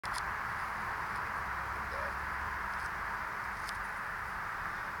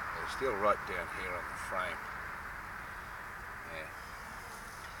still right down here on the frame. Yeah.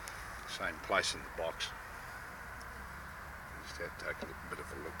 Same place in the box. Just have to take a little bit of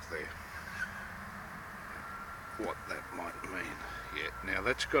a look there. What that might mean. Yeah, now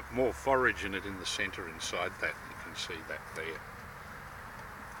that's got more forage in it in the centre inside that. You can see that there.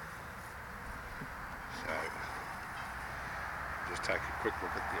 So, just take a quick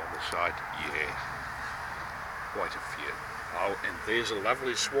look at the other side. Yeah, quite a few. Oh, and there's a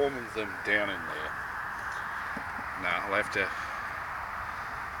lovely swarm of them down in there. Now I'll have to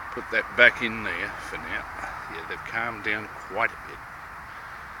put that back in there for now. Yeah, they've calmed down quite a bit.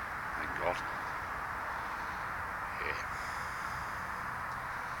 Thank God. Yeah.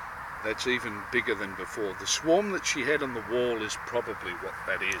 That's even bigger than before. The swarm that she had on the wall is probably what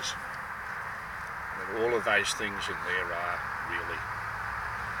that is. And all of those things in there are really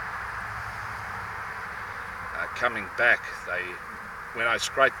coming back. When I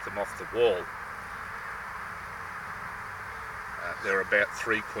scraped them off the wall, there are about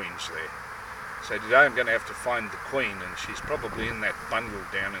 3 queens there. So today I'm going to have to find the queen, and she's probably in that bundle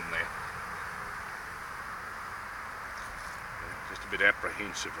down in there. Just a bit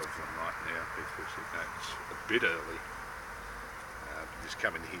apprehensive of them right now because it's a bit early. Just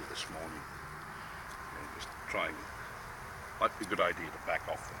coming here this morning and just trying. Might be a good idea to back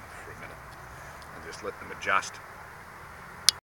off them for a minute and just let them adjust.